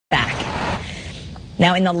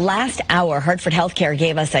Now, in the last hour, Hartford HealthCare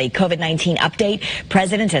gave us a COVID-19 update.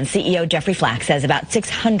 President and CEO Jeffrey Flaks says about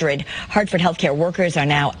 600 Hartford HealthCare workers are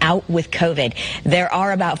now out with COVID. There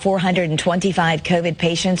are about 425 COVID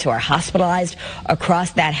patients who are hospitalized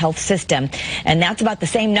across that health system, and that's about the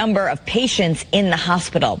same number of patients in the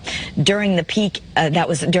hospital during the peak. That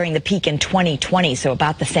was during the peak in 2020, so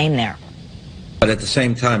about the same there. But at the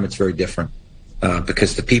same time, it's very different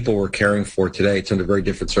because the people we're caring for today, it's under very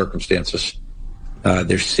different circumstances.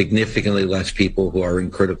 There's significantly less people who are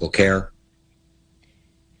in critical care.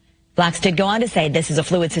 Flaks did go on to say this is a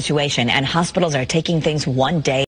fluid situation and hospitals are taking things one day